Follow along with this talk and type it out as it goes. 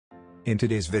In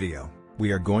today's video,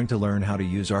 we are going to learn how to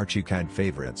use ArchiCAD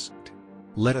favorites.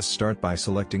 Let us start by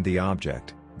selecting the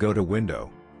object, go to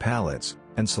Window, Palettes,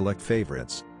 and select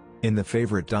Favorites. In the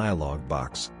Favorite dialog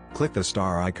box, click the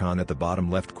star icon at the bottom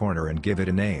left corner and give it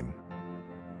a name.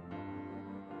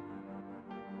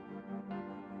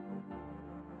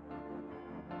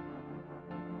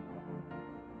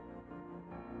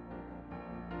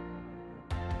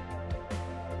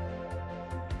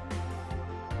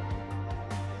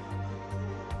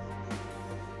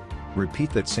 Repeat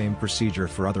that same procedure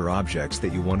for other objects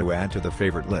that you want to add to the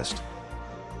favorite list.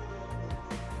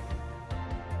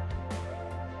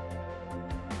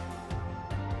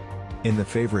 In the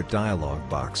Favorite dialog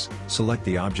box, select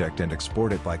the object and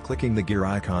export it by clicking the gear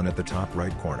icon at the top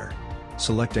right corner.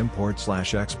 Select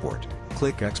Import/Export,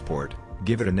 click Export,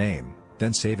 give it a name,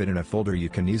 then save it in a folder you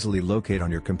can easily locate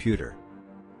on your computer.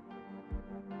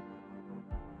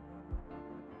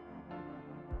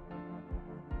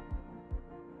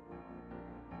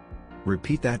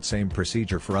 Repeat that same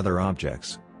procedure for other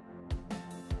objects.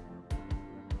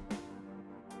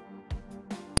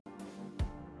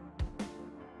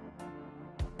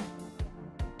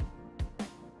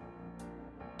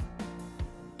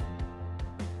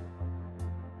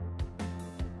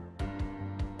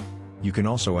 You can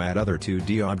also add other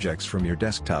 2D objects from your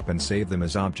desktop and save them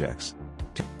as objects.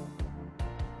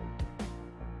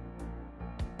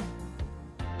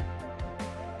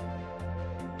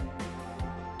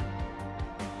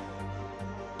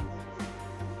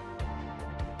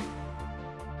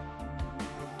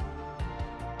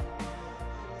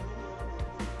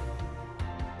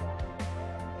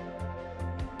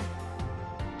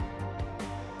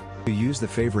 To use the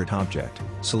favorite object,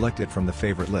 select it from the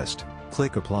favorite list,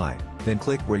 click Apply, then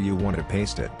click where you want to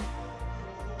paste it.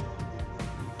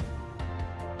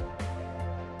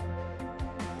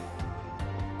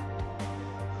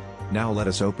 Now let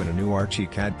us open a new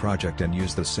ArchiCAD project and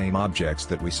use the same objects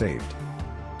that we saved.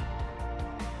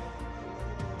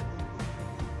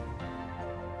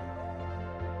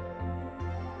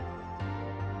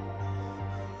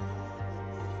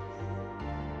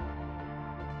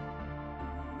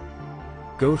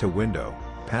 Go to Window,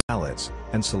 Palettes,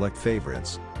 and select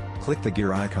Favorites. Click the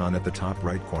gear icon at the top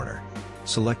right corner.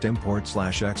 Select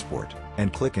Import/Export,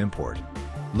 and click Import.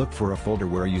 Look for a folder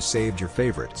where you saved your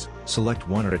favorites, select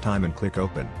one at a time and click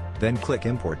Open, then click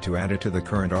Import to add it to the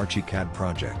current ArchiCAD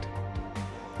project.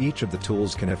 Each of the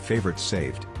tools can have favorites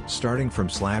saved, starting from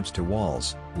slabs to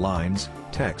walls, lines,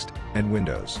 text, and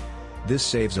windows. This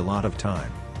saves a lot of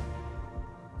time.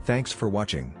 Thanks for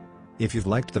watching. If you've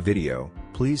liked the video,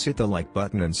 please hit the like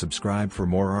button and subscribe for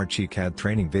more ArchiCAD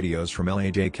training videos from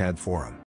CAD-FORUM.